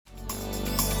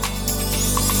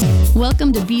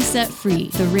Welcome to Be Set Free,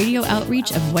 the radio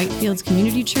outreach of Whitefields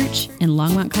Community Church in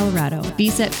Longmont, Colorado. Be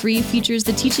Set Free features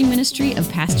the teaching ministry of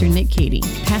Pastor Nick Cady.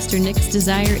 Pastor Nick's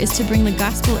desire is to bring the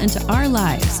gospel into our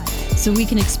lives so we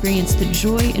can experience the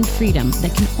joy and freedom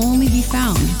that can only be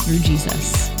found through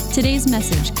Jesus. Today's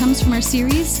message comes from our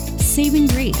series, Saving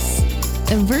Grace,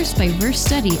 a verse-by-verse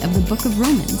study of the book of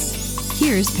Romans.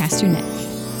 Here's Pastor Nick.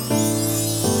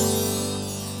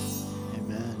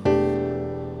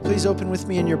 Please open with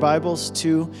me in your Bibles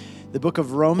to the book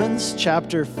of Romans,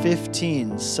 chapter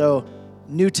 15. So,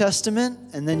 New Testament,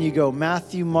 and then you go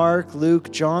Matthew, Mark,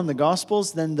 Luke, John, the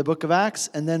Gospels, then the book of Acts,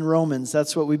 and then Romans.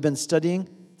 That's what we've been studying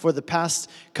for the past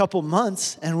couple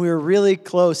months, and we're really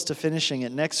close to finishing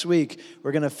it. Next week,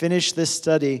 we're going to finish this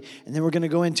study, and then we're going to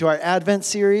go into our Advent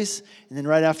series, and then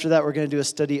right after that, we're going to do a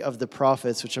study of the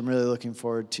prophets, which I'm really looking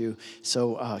forward to.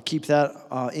 So keep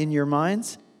that in your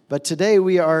minds. But today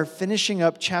we are finishing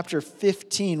up chapter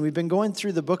 15. We've been going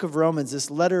through the book of Romans, this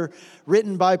letter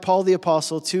written by Paul the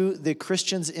Apostle to the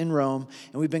Christians in Rome.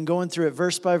 And we've been going through it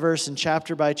verse by verse and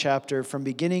chapter by chapter from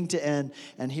beginning to end.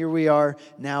 And here we are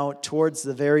now towards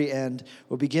the very end.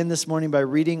 We'll begin this morning by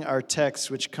reading our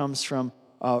text, which comes from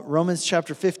Romans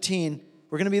chapter 15.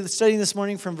 We're going to be studying this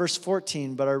morning from verse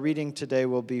 14, but our reading today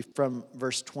will be from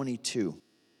verse 22.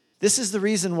 This is the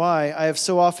reason why I have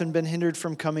so often been hindered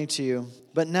from coming to you.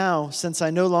 But now, since I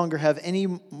no longer have any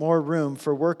more room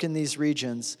for work in these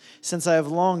regions, since I have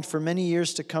longed for many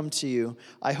years to come to you,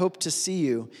 I hope to see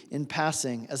you in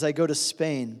passing as I go to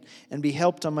Spain and be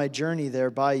helped on my journey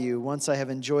there by you once I have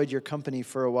enjoyed your company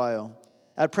for a while.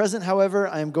 At present, however,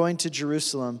 I am going to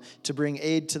Jerusalem to bring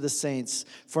aid to the saints,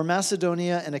 for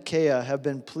Macedonia and Achaia have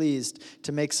been pleased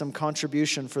to make some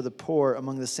contribution for the poor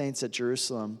among the saints at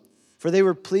Jerusalem. For they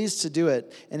were pleased to do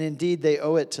it, and indeed they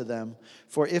owe it to them.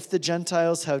 For if the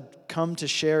Gentiles have come to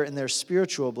share in their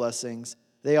spiritual blessings,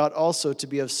 they ought also to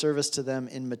be of service to them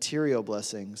in material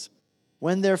blessings.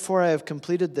 When therefore I have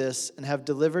completed this and have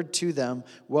delivered to them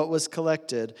what was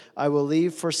collected, I will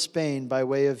leave for Spain by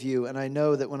way of you, and I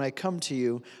know that when I come to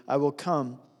you, I will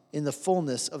come in the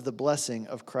fullness of the blessing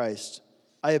of Christ.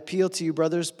 I appeal to you,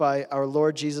 brothers, by our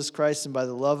Lord Jesus Christ and by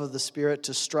the love of the Spirit,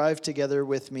 to strive together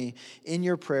with me in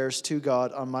your prayers to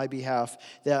God on my behalf,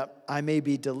 that I may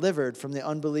be delivered from the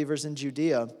unbelievers in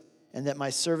Judea, and that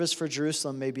my service for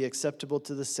Jerusalem may be acceptable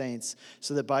to the saints,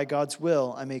 so that by God's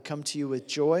will I may come to you with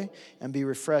joy and be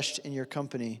refreshed in your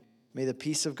company. May the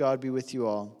peace of God be with you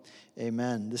all.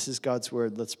 Amen. This is God's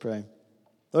word. Let's pray.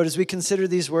 Lord, as we consider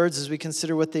these words, as we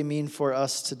consider what they mean for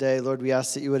us today, Lord, we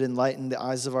ask that you would enlighten the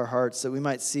eyes of our hearts, that we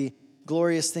might see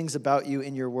glorious things about you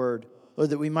in your word. Lord,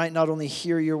 that we might not only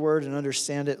hear your word and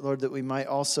understand it, Lord, that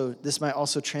this might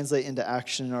also translate into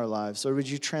action in our lives. Lord, would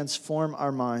you transform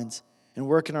our minds and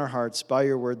work in our hearts by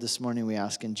your word this morning, we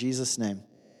ask in Jesus' name.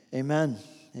 Amen.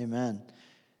 Amen.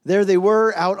 There they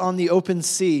were out on the open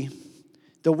sea.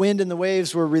 The wind and the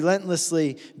waves were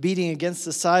relentlessly beating against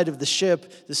the side of the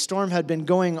ship. The storm had been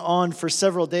going on for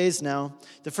several days now.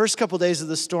 The first couple days of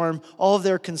the storm, all of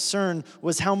their concern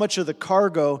was how much of the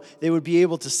cargo they would be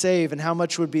able to save and how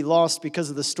much would be lost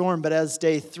because of the storm. But as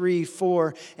day 3,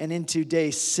 4, and into day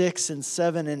 6 and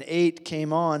 7 and 8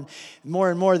 came on,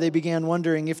 more and more they began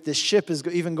wondering if this ship is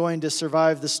even going to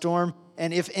survive the storm,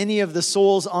 and if any of the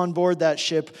souls on board that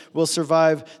ship will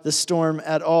survive the storm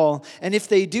at all. And if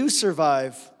they do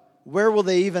survive, where will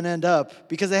they even end up?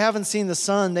 Because they haven't seen the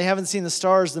sun, they haven't seen the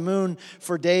stars, the moon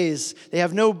for days. They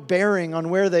have no bearing on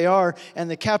where they are, and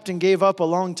the captain gave up a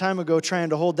long time ago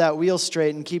trying to hold that wheel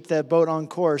straight and keep that boat on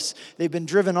course. They've been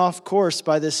driven off course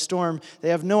by this storm. They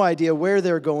have no idea where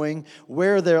they're going,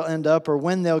 where they'll end up, or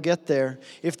when they'll get there.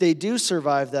 If they do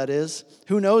survive, that is,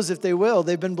 who knows if they will?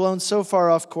 They've been blown so far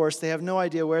off course, they have no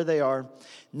idea where they are,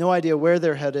 no idea where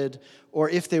they're headed, or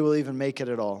if they will even make it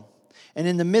at all. And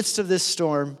in the midst of this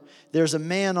storm, there's a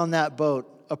man on that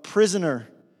boat, a prisoner,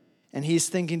 and he's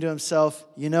thinking to himself,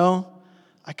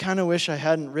 I kind of wish I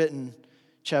hadn't written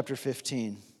chapter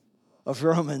 15 of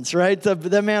Romans, right?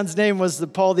 The man's name was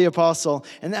Paul the Apostle,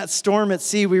 and that storm at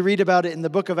sea, we read about it in the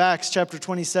book of Acts, chapter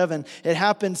 27. It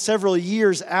happened several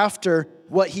years after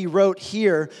what he wrote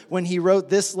here when he wrote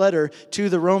this letter to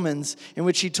the Romans, in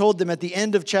which he told them at the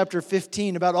end of chapter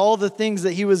 15 about all the things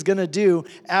that he was going to do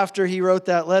after he wrote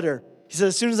that letter. He said,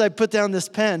 as soon as I put down this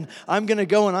pen, I'm going to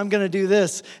go and I'm going to do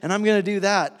this and I'm going to do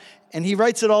that. And he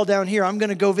writes it all down here. I'm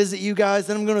going to go visit you guys.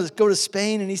 Then I'm going to go to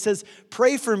Spain. And he says,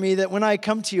 pray for me that when I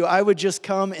come to you, I would just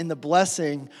come in the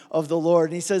blessing of the Lord.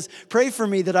 And he says, pray for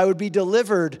me that I would be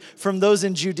delivered from those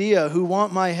in Judea who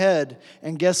want my head.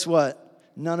 And guess what?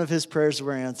 None of his prayers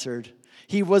were answered.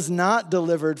 He was not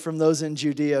delivered from those in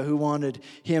Judea who wanted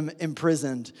him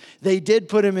imprisoned. They did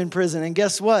put him in prison. And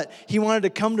guess what? He wanted to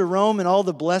come to Rome and all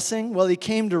the blessing. Well, he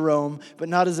came to Rome, but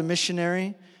not as a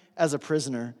missionary, as a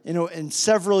prisoner. And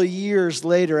several years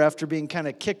later, after being kind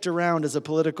of kicked around as a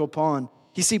political pawn,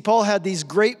 you see, Paul had these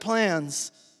great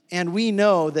plans, and we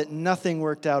know that nothing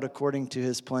worked out according to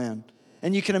his plan.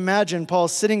 And you can imagine Paul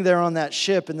sitting there on that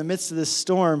ship in the midst of this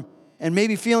storm and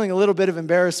maybe feeling a little bit of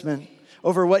embarrassment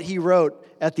over what he wrote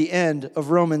at the end of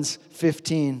Romans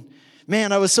 15.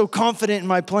 Man, I was so confident in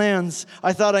my plans.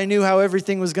 I thought I knew how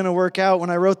everything was going to work out when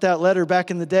I wrote that letter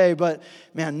back in the day, but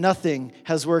man, nothing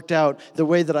has worked out the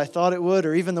way that I thought it would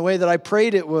or even the way that I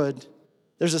prayed it would.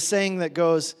 There's a saying that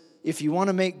goes, if you want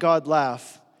to make God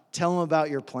laugh, tell him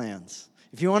about your plans.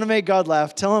 If you want to make God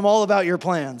laugh, tell him all about your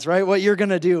plans, right? What you're going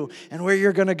to do and where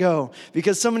you're going to go.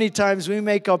 Because so many times we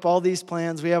make up all these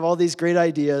plans, we have all these great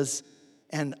ideas,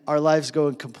 and our lives go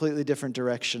in a completely different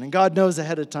direction. And God knows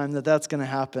ahead of time that that's going to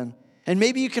happen. And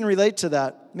maybe you can relate to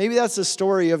that. Maybe that's the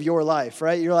story of your life,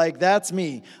 right? You're like, that's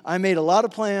me. I made a lot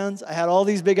of plans. I had all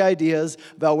these big ideas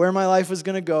about where my life was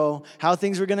going to go, how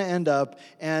things were going to end up,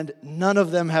 and none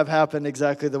of them have happened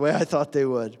exactly the way I thought they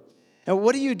would. Now,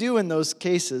 what do you do in those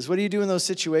cases? What do you do in those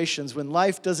situations when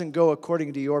life doesn't go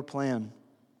according to your plan?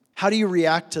 How do you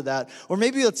react to that? Or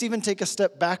maybe let's even take a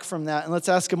step back from that and let's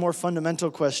ask a more fundamental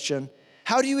question.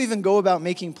 How do you even go about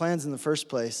making plans in the first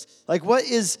place? Like, what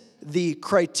is the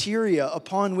criteria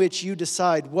upon which you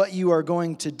decide what you are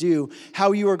going to do,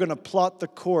 how you are going to plot the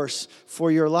course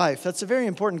for your life? That's a very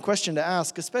important question to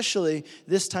ask, especially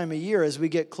this time of year as we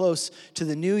get close to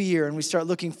the new year and we start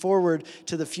looking forward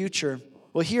to the future.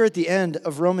 Well, here at the end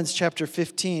of Romans chapter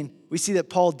 15, we see that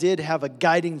Paul did have a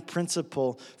guiding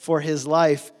principle for his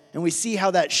life. And we see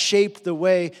how that shaped the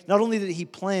way, not only that he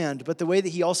planned, but the way that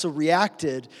he also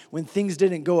reacted when things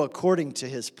didn't go according to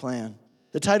his plan.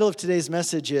 The title of today's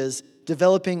message is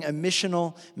Developing a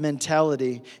Missional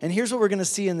Mentality. And here's what we're going to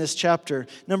see in this chapter.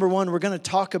 Number one, we're going to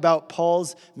talk about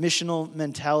Paul's missional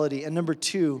mentality. And number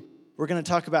two, we're going to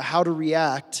talk about how to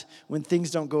react when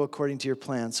things don't go according to your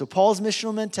plan. So Paul's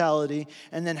missional mentality,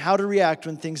 and then how to react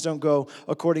when things don't go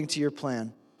according to your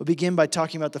plan. We'll begin by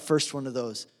talking about the first one of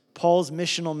those, Paul's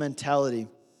missional mentality.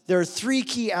 There are three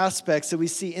key aspects that we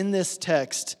see in this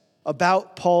text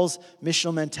about Paul's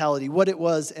missional mentality, what it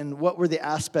was and what were the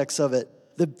aspects of it.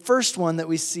 The first one that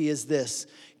we see is this.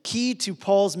 Key to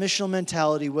Paul's missional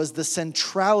mentality was the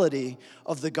centrality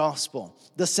of the gospel.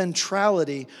 The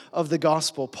centrality of the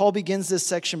gospel. Paul begins this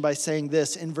section by saying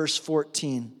this in verse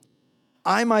 14.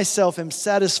 I myself am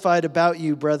satisfied about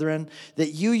you, brethren,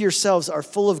 that you yourselves are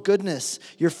full of goodness.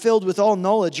 You're filled with all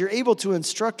knowledge. You're able to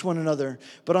instruct one another.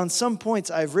 But on some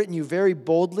points I have written you very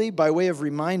boldly by way of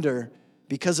reminder,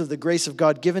 because of the grace of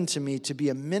God given to me to be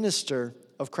a minister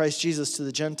of Christ Jesus to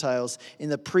the Gentiles in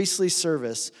the priestly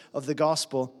service of the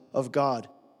gospel of God.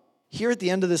 Here at the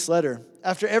end of this letter,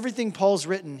 after everything Paul's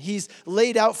written, he's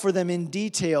laid out for them in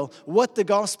detail what the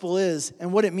gospel is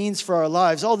and what it means for our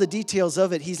lives, all the details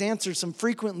of it. He's answered some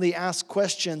frequently asked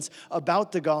questions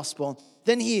about the gospel.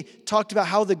 Then he talked about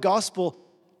how the gospel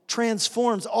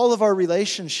transforms all of our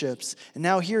relationships. And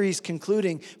now here he's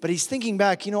concluding, but he's thinking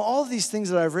back, all of these things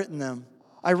that I've written them,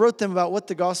 I wrote them about what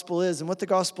the gospel is and what the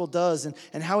gospel does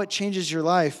and how it changes your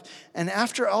life. And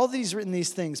after all these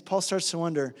things, Paul starts to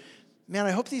wonder, man,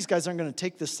 I hope these guys aren't going to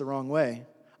take this the wrong way.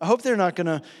 I hope they're not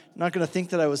going to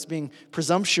think that I was being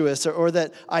presumptuous or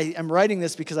that I am writing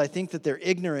this because I think that they're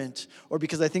ignorant or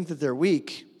because I think that they're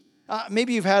weak.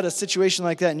 Maybe you've had a situation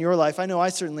like that in your life. I know I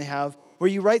certainly have,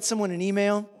 where you write someone an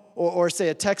email or say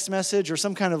a text message or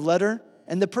some kind of letter,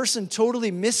 and the person totally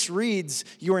misreads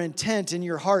your intent and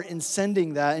your heart in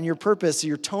sending that and your purpose,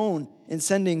 your tone in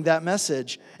sending that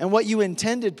message. And what you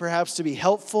intended perhaps to be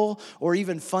helpful or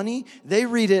even funny, they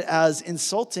read it as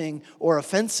insulting or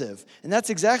offensive. And that's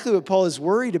exactly what Paul is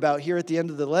worried about here at the end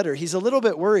of the letter. He's a little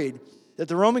bit worried that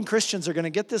the Roman Christians are going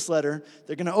to get this letter,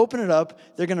 they're going to open it up,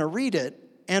 they're going to read it,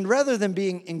 and rather than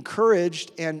being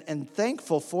encouraged and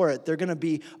thankful for it, they're going to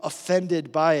be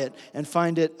offended by it and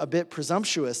find it a bit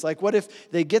presumptuous. Like, what if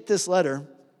they get this letter,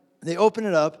 they open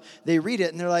it up, they read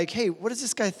it, and they're like, hey, what does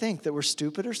this guy think? That we're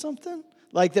stupid or something?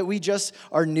 Like that we just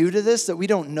are new to this, that we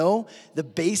don't know the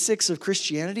basics of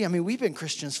Christianity? I mean, we've been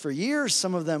Christians for years,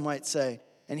 some of them might say.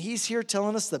 And he's here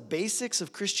telling us the basics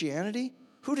of Christianity?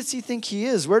 Who does he think he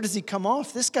is? Where does he come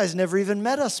off? This guy's never even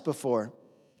met us before.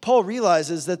 Paul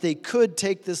realizes that they could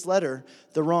take this letter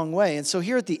the wrong way. And so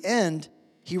here at the end,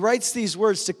 he writes these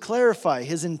words to clarify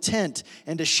his intent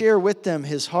and to share with them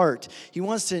his heart. He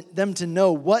wants them to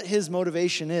know what his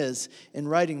motivation is in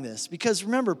writing this. Because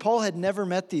remember, Paul had never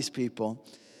met these people.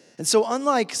 And so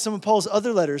unlike some of Paul's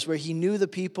other letters where he knew the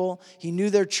people, he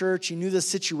knew their church, he knew the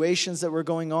situations that were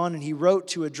going on, and he wrote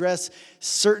to address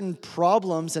certain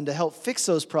problems and to help fix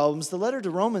those problems, the letter to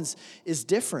Romans is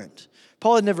different.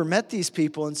 Paul had never met these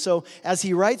people, and so as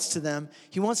he writes to them,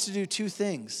 he wants to do two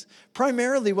things.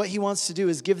 Primarily, what he wants to do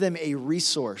is give them a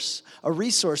resource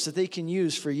that they can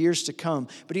use for years to come.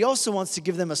 But he also wants to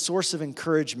give them a source of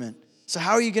encouragement. So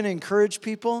how are you going to encourage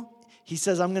people? He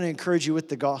says, I'm going to encourage you with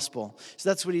the gospel. So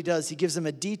that's what he does. He gives them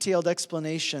a detailed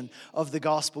explanation of the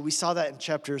gospel. We saw that in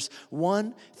chapters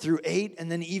 1 through 8, and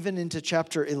then even into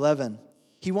chapter 11.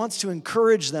 He wants to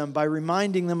encourage them by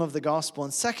reminding them of the gospel.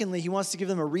 And secondly, he wants to give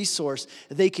them a resource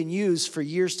that they can use for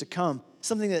years to come.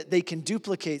 Something that they can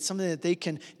duplicate, something that they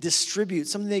can distribute,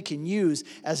 something they can use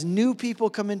as new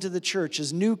people come into the church,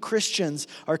 as new Christians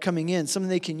are coming in, something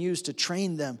they can use to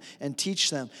train them and teach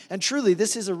them. And truly,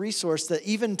 this is a resource that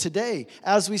even today,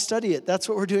 as we study it, that's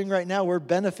what we're doing right now. We're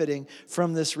benefiting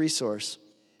from this resource.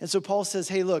 And so Paul says,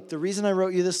 hey, look, the reason I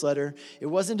wrote you this letter, it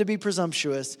wasn't to be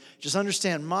presumptuous. Just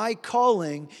understand, my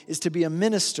calling is to be a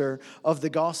minister of the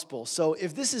gospel. So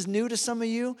if this is new to some of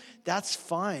you, that's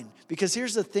fine. Because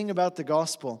here's the thing about the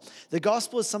gospel. The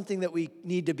gospel is something that we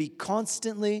need to be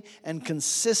constantly and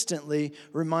consistently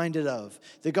reminded of.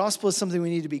 The gospel is something we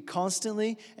need to be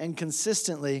constantly and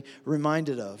consistently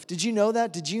reminded of. Did you know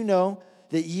that? Did you know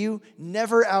that you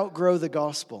never outgrow the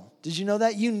gospel? Did you know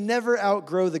that? You never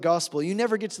outgrow the gospel. You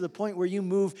never get to the point where you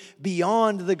move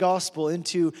beyond the gospel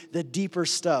into the deeper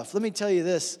stuff. Let me tell you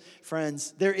this,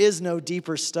 friends. There is no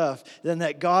deeper stuff than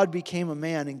that God became a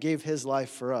man and gave his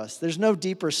life for us. There's no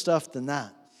deeper stuff than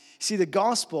that. See, the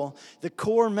gospel, the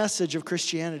core message of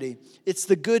Christianity, it's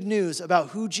the good news about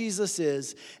who Jesus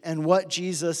is and what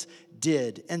Jesus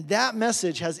did. And that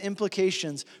message has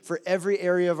implications for every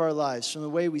area of our lives, from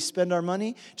the way we spend our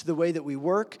money, to the way that we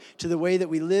work, to the way that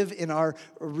we live in our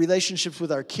relationships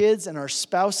with our kids and our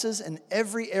spouses, and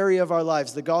every area of our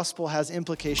lives. The gospel has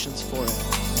implications for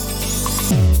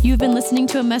it. You've been listening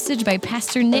to a message by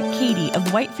Pastor Nick Cady of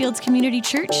Whitefields Community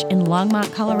Church in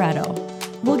Longmont, Colorado.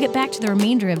 We'll get back to the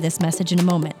remainder of this message in a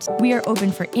moment. We are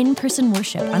open for in-person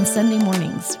worship on Sunday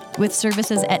mornings with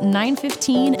services at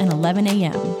 9:15 and 11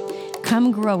 a.m.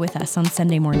 Come grow with us on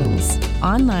Sunday mornings,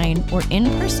 online or in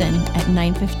person at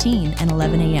 9:15 and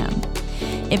 11 a.m.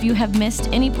 If you have missed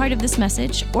any part of this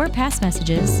message or past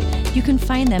messages, you can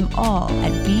find them all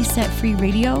at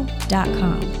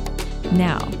besetfreeradio.com.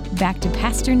 Now, back to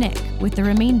Pastor Nick with the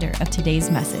remainder of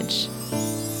today's message.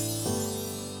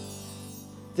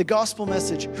 The gospel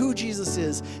message, who Jesus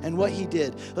is and what he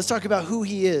did. Let's talk about who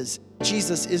he is.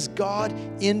 Jesus is God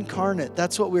incarnate.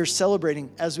 That's what we're celebrating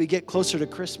as we get closer to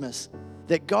Christmas.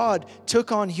 That God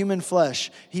took on human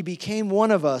flesh. He became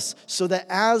one of us so that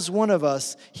as one of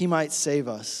us, he might save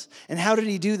us. And how did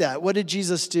he do that? What did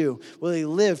Jesus do? Well, he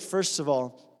lived, first of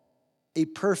all, a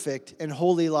perfect and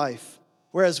holy life.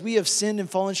 Whereas we have sinned and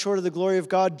fallen short of the glory of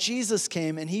God, Jesus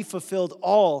came and he fulfilled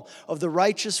all of the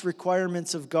righteous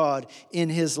requirements of God in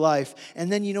his life.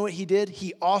 And then you know what he did?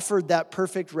 He offered that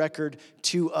perfect record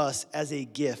to us as a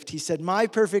gift. He said, my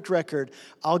perfect record,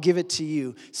 I'll give it to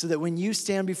you so that when you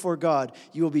stand before God,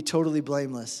 you will be totally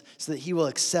blameless, so that he will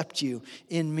accept you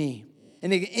in me.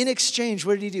 And in exchange,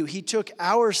 what did he do? He took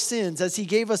our sins, as he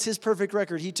gave us his perfect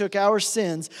record, he took our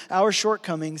sins, our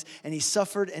shortcomings, and he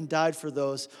suffered and died for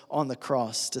those on the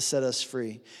cross to set us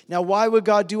free. Now, why would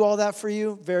God do all that for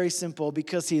you? Very simple,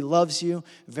 because he loves you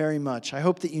very much. I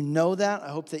hope that you know that. I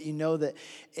hope that you know that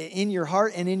in your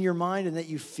heart and in your mind, and that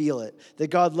you feel it, that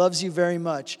God loves you very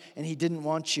much, and he doesn't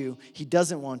want you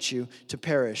to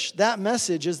perish. That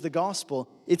message is the gospel.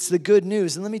 It's the good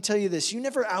news. And let me tell you this, you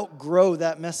never outgrow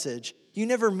that message. You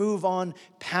never move on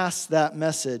past that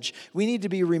message. We need to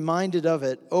be reminded of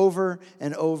it over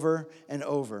and over and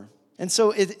over. And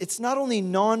so it's not only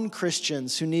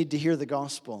non-Christians who need to hear the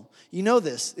gospel. You know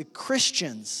this, the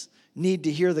Christians need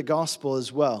to hear the gospel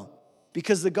as well.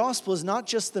 Because the gospel is not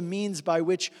just the means by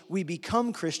which we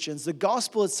become Christians. The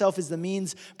gospel itself is the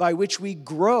means by which we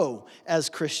grow as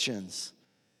Christians.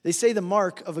 They say the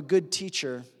mark of a good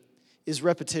teacher is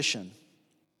repetition.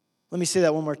 Let me say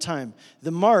that one more time.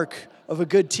 The mark of a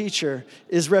good teacher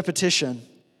is repetition.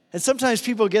 And sometimes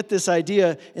people get this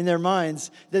idea in their minds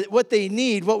that what we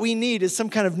need is some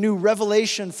kind of new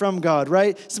revelation from God,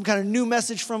 right? Some kind of new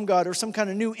message from God or some kind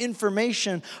of new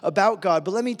information about God.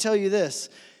 But let me tell you this,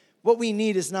 what we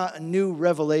need is not a new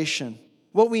revelation.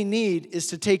 What we need is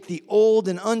to take the old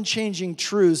and unchanging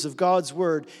truths of God's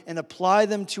word and apply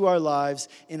them to our lives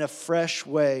in a fresh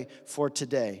way for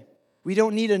today. We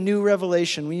don't need a new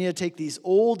revelation. We need to take these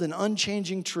old and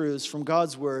unchanging truths from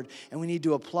God's word, and we need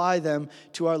to apply them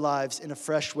to our lives in a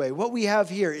fresh way. What we have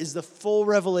here is the full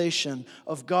revelation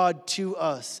of God to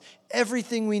us,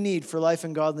 everything we need for life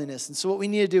and godliness. And so what we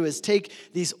need to do is take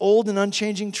these old and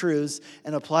unchanging truths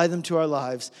and apply them to our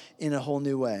lives in a whole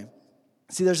new way.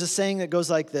 See, there's a saying that goes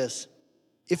like this: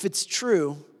 if it's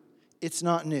true, it's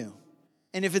not new.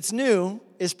 And if it's new,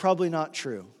 it's probably not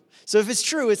true. So if it's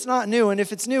true, it's not new. And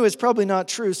if it's new, it's probably not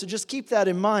true. So just keep that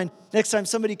in mind next time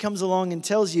somebody comes along and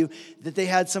tells you that they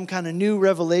had some kind of new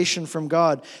revelation from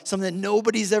God, something that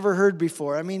nobody's ever heard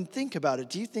before. I mean, think about it.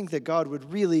 Do you think that God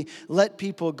would really let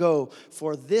people go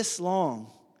for this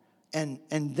long and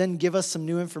then give us some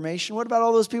new information? What about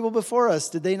all those people before us?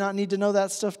 Did they not need to know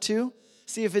that stuff too?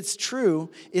 See, if it's true,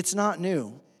 it's not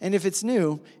new. And if it's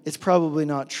new, it's probably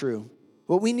not true.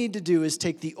 What we need to do is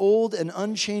take the old and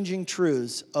unchanging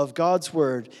truths of God's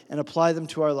word and apply them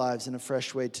to our lives in a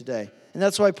fresh way today. And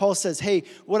that's why Paul says, hey,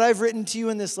 what I've written to you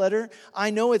in this letter, I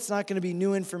know it's not going to be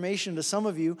new information to some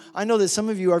of you. I know that some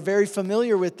of you are very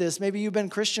familiar with this. Maybe you've been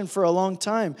Christian for a long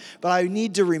time, but I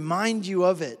need to remind you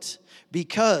of it,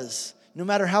 because no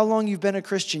matter how long you've been a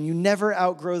Christian, you never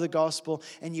outgrow the gospel,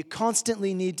 and you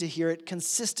constantly need to hear it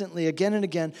consistently again and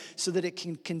again so that it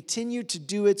can continue to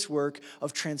do its work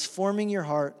of transforming your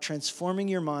heart, transforming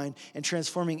your mind, and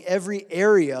transforming every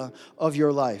area of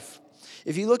your life.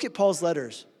 If you look at Paul's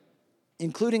letters,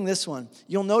 including this one,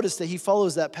 you'll notice that he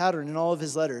follows that pattern in all of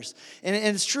his letters. And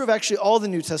it's true of actually all the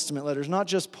New Testament letters, not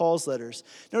just Paul's letters.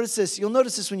 Notice this. You'll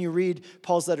notice this when you read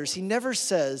Paul's letters. He never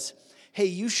says, hey,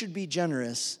 you should be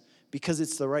generous because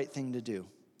it's the right thing to do.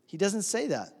 He doesn't say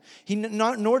that.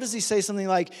 Nor does he say something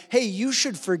like, hey, you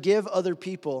should forgive other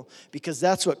people because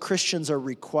that's what Christians are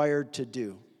required to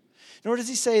do. Nor does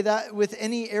he say that with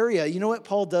any area. You know what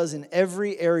Paul does in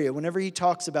every area? Whenever he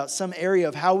talks about some area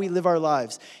of how we live our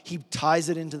lives, he ties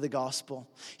it into the gospel.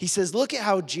 He says, look at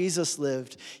how Jesus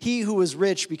lived. He who was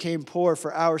rich became poor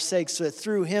for our sake, so that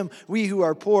through him, we who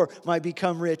are poor might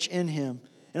become rich in him.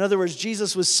 In other words,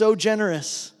 Jesus was so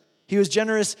generous. He was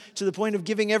generous to the point of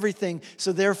giving everything.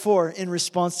 So therefore, in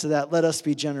response to that, let us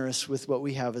be generous with what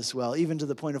we have as well, even to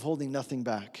the point of holding nothing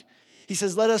back. He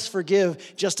says, let us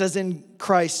forgive just as in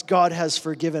Christ God has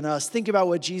forgiven us. Think about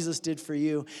what Jesus did for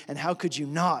you, and how could you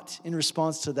not, in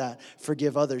response to that,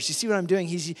 forgive others? You see what I'm doing?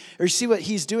 You see what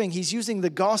he's doing? He's using the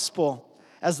gospel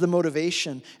as the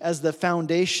motivation, as the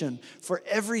foundation for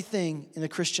everything in the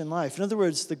Christian life. In other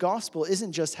words, the gospel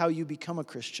isn't just how you become a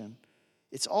Christian.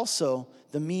 It's also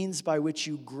the means by which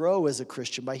you grow as a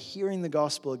Christian, by hearing the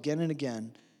gospel again and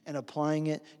again and applying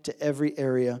it to every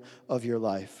area of your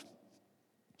life.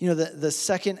 You know, the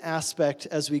second aspect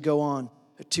as we go on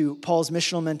to Paul's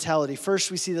missional mentality,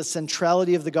 first we see the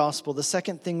centrality of the gospel. The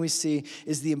second thing we see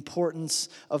is the importance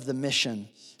of the mission.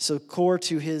 So core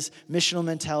to his missional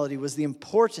mentality was the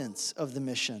importance of the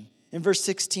mission. In verse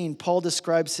 16, Paul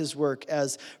describes his work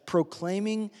as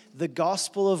proclaiming the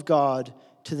gospel of God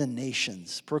to the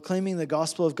nations. Proclaiming the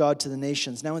gospel of God to the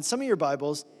nations. Now, in some of your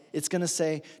Bibles, it's going to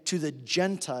say to the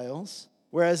Gentiles,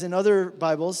 whereas in other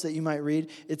Bibles that you might read,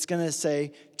 it's going to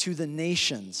say to the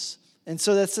nations. And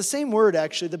so that's the same word,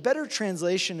 actually. The better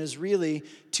translation is really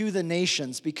to the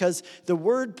nations, because the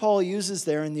word Paul uses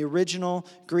there in the original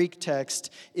Greek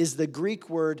text is the Greek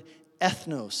word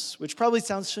ethnos, which probably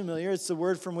sounds familiar. It's the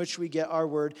word from which we get our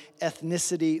word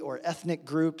ethnicity or ethnic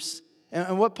groups.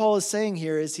 And what Paul is saying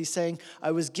here is he's saying,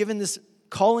 I was given this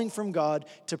calling from God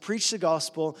to preach the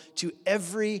gospel to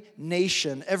every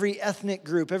nation, every ethnic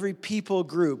group, every people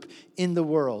group in the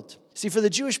world. See, for the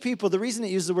Jewish people, the reason it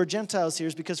uses the word Gentiles here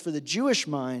is because for the Jewish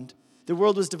mind, the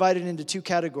world was divided into two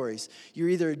categories. You're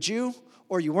either a Jew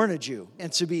or you weren't a Jew.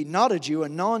 And to be not a Jew, a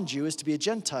non-Jew, is to be a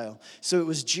Gentile. So it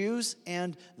was Jews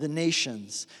and the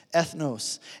nations,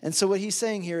 ethnos. And so what he's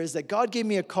saying here is that God gave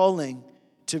me a calling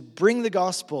to bring the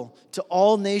gospel to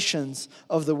all nations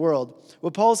of the world.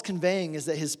 What Paul's conveying is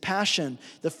that his passion,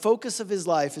 the focus of his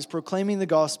life, is proclaiming the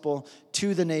gospel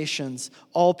to the nations,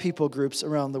 all people groups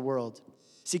around the world.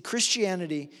 See,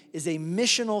 Christianity is a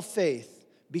missional faith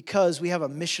because we have a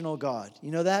missional God.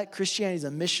 You know that? Christianity is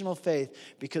a missional faith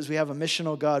because we have a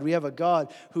missional God. We have a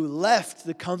God who left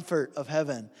the comfort of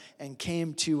heaven and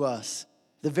came to us.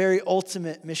 The very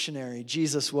ultimate missionary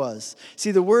Jesus was. See,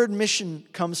 the word mission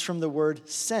comes from the word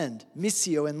send.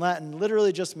 Missio in Latin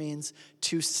literally just means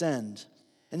to send.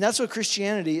 And that's what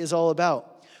Christianity is all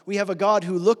about. We have a God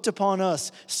who looked upon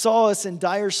us, saw us in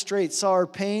dire straits, saw our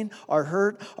pain, our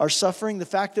hurt, our suffering, the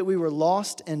fact that we were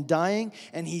lost and dying,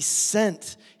 and he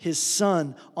sent his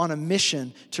Son on a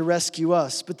mission to rescue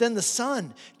us. But then the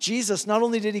Son, Jesus, not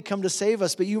only did he come to save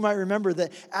us, but you might remember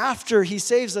that after he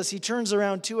saves us, he turns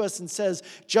around to us and says,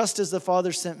 just as the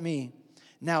Father sent me,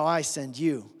 now I send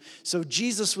you. So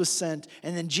Jesus was sent,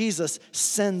 and then Jesus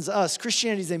sends us.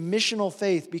 Christianity is a missional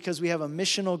faith because we have a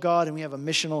missional God and we have a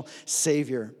missional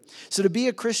Savior. So to be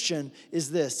a Christian is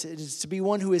this. It is to be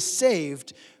one who is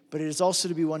saved, but it is also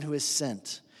to be one who is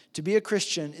sent. To be a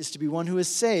Christian is to be one who is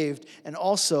saved and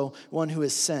also one who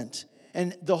is sent.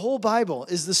 And the whole Bible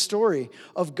is the story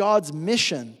of God's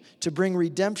mission to bring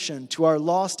redemption to our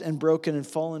lost and broken and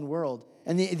fallen world.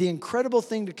 And the incredible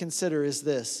thing to consider is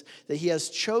this, that he has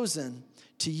chosen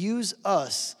to use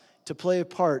us to play a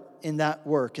part in that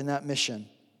work, in that mission.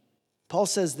 Paul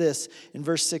says this in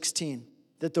verse 16,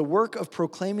 that the work of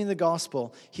proclaiming the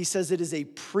gospel, he says it is a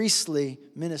priestly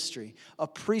ministry. A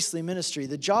priestly ministry.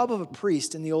 The job of a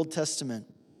priest in the Old Testament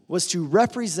was to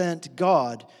represent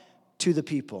God to the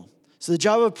people. So the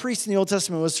job of a priest in the Old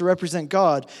Testament was to represent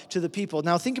God to the people.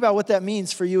 Now think about what that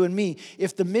means for you and me.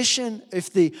 If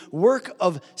the work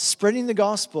of spreading the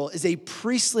gospel is a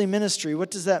priestly ministry,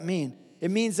 what does that mean? It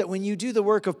means that when you do the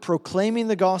work of proclaiming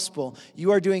the gospel,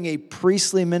 you are doing a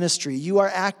priestly ministry. You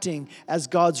are acting as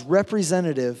God's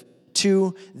representative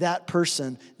to that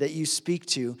person that you speak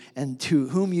to and to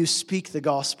whom you speak the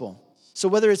gospel. So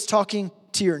whether it's talking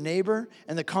to your neighbor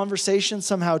and the conversation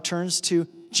somehow turns to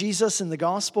Jesus and the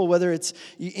gospel, whether it's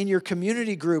in your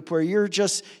community group where you're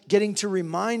just getting to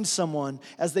remind someone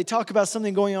as they talk about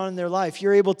something going on in their life,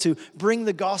 you're able to bring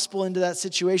the gospel into that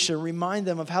situation, remind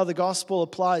them of how the gospel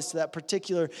applies to that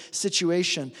particular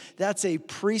situation. That's a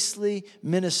priestly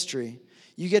ministry.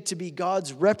 You get to be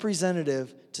God's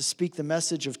representative to speak the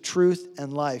message of truth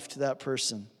and life to that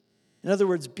person. In other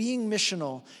words, being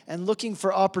missional and looking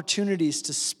for opportunities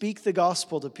to speak the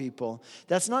gospel to people,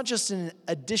 that's not just an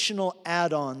additional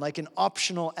add-on, like an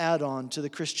optional add-on to the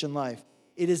Christian life.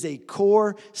 It is a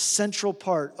core, central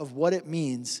part of what it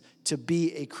means to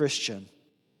be a Christian.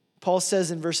 Paul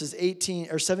says in verses 17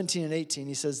 and 18,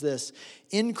 he says this,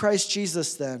 "In Christ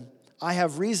Jesus then, I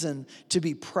have reason to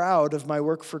be proud of my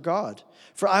work for God.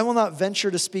 For I will not venture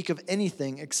to speak of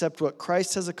anything except what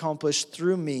Christ has accomplished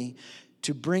through me,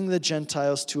 to bring the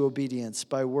Gentiles to obedience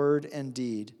by word and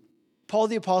deed." Paul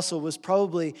the Apostle was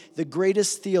probably the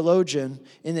greatest theologian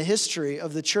in the history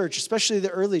of the church, especially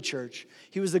the early church.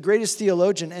 He was the greatest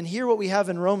theologian. And here what we have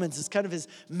in Romans is kind of his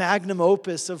magnum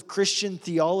opus of Christian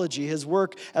theology, his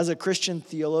work as a Christian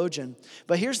theologian.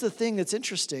 But here's the thing that's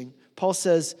interesting. Paul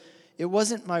says, it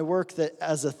wasn't my work that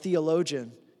as a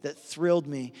theologian that thrilled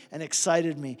me and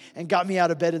excited me and got me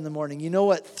out of bed in the morning. You know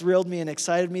what thrilled me and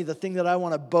excited me? The thing that I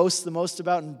want to boast the most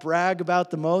about and brag about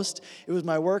the most? It was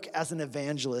my work as an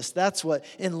evangelist. That's what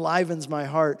enlivens my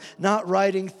heart. Not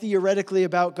writing theoretically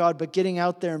about God, but getting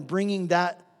out there and bringing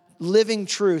that living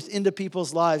truth into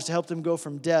people's lives to help them go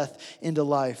from death into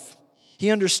life.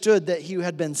 He understood that he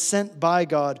had been sent by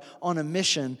God on a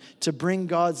mission to bring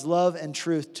God's love and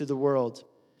truth to the world.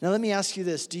 Now let me ask you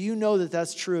this. Do you know that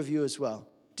that's true of you as well?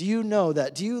 Do you know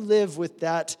that? Do you live with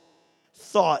that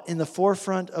thought in the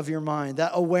forefront of your mind,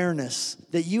 that awareness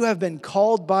that you have been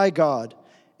called by God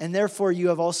and therefore you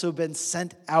have also been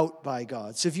sent out by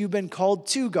God? So if you've been called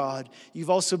to God, you've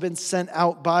also been sent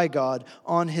out by God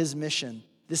on his mission.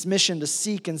 This mission to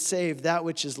seek and save that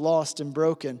which is lost and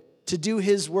broken, to do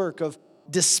his work of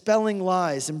dispelling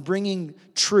lies and bringing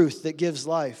truth that gives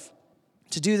life,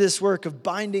 to do this work of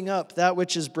binding up that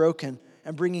which is broken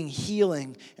and bringing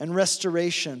healing and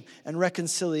restoration and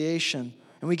reconciliation.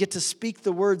 And we get to speak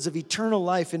the words of eternal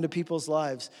life into people's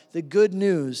lives, the good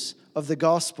news of the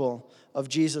gospel of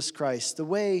Jesus Christ. The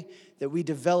way that we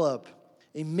develop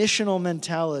a missional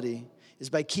mentality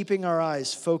is by keeping our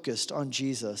eyes focused on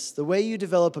Jesus. The way you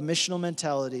develop a missional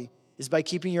mentality is by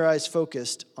keeping your eyes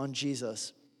focused on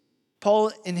Jesus.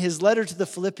 Paul, in his letter to the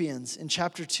Philippians, in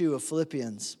chapter 2 of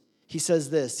Philippians, he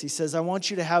says this. He says, I want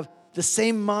you to have the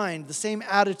same mind, the same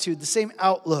attitude, the same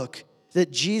outlook that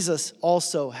Jesus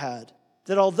also had.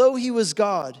 That although he was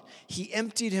God, he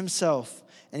emptied himself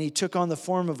and he took on the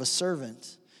form of a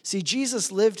servant. See, Jesus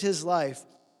lived his life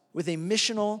with a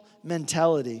missional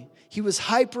mentality. He was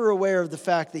hyper aware of the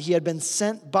fact that he had been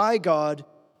sent by God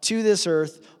to this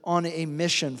earth on a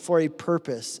mission for a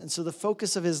purpose. And so the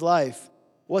focus of his life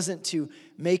wasn't to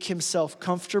make himself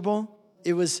comfortable.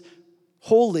 It was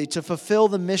wholly to fulfill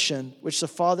the mission which the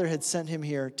Father had sent him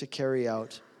here to carry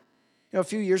out. A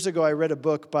few years ago, I read a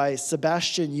book by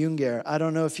Sebastian Junger. I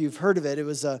don't know if you've heard of it. It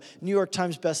was a New York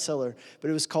Times bestseller, but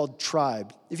it was called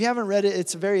Tribe. If you haven't read it,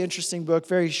 it's a very interesting book,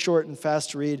 very short and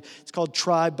fast to read. It's called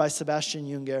Tribe by Sebastian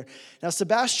Junger. Now,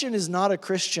 Sebastian is not a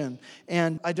Christian,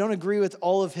 and I don't agree with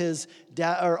all of his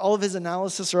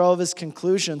analysis or all of his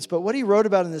conclusions, but what he wrote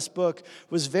about in this book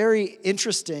was very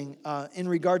interesting in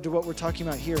regard to what we're talking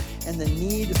about here and the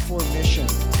need for mission.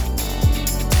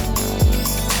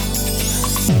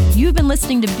 You've been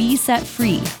listening to Be Set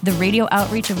Free, the radio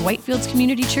outreach of Whitefields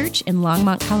Community Church in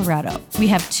Longmont, Colorado. We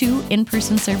have 2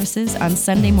 in-person services on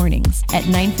Sunday mornings at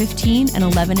 9:15 and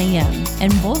 11 a.m.,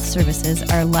 and both services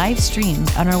are live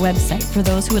streamed on our website for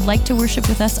those who would like to worship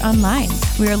with us online.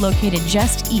 We are located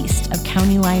just east of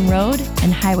County Line Road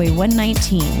and Highway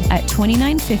 119 at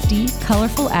 2950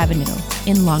 Colorful Avenue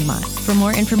in Longmont. For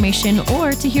more information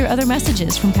or to hear other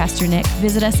messages from Pastor Nick,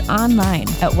 visit us online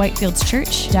at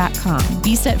whitefieldschurch.com.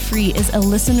 Be Set Free is a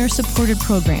listener-supported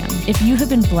program. If you have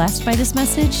been blessed by this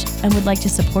message and would like to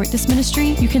support this ministry,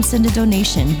 you can send a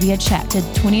donation via check to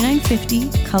 2950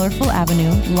 Colorful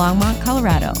Avenue, Longmont,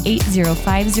 Colorado,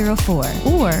 80504,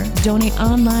 or donate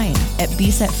online at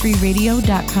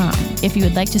besetfreeradio.com. If you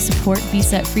would like to support Be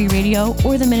Set Free Radio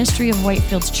or the ministry of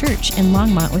Whitefields Church in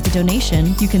Longmont with a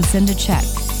donation, you can send a check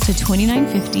to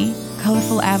 2950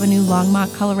 Colorful Avenue,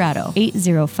 Longmont, Colorado,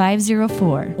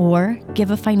 80504, or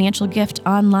give a financial gift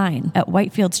online at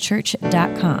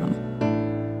whitefieldschurch.com.